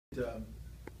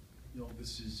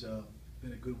This has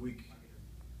been a good week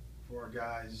for our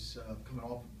guys coming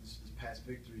off of this past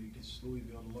victory against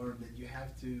Louisville, to learn that you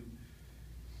have to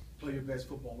play your best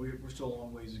football. We're still a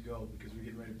long ways to go because we're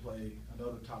getting ready to play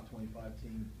another top 25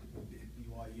 team at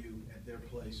BYU at their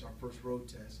place, our first road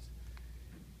test.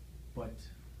 But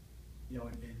in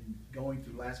going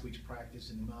through last week's practice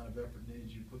and the amount of effort and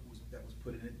energy that was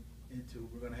put into,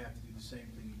 we're going to have to do the same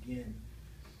thing again,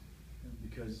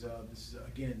 because this is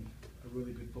again a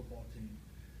really good football team.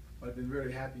 But I've been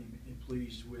very happy and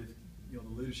pleased with the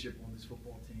leadership on this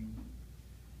football team,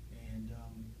 and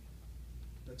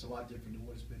that's a lot different than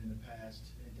what it's been in the past.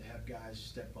 And to have guys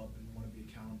step up and want to be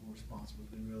accountable and responsible has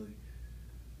been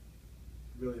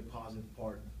really a positive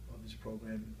part of this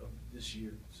program of this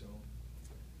year. So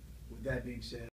with that being said,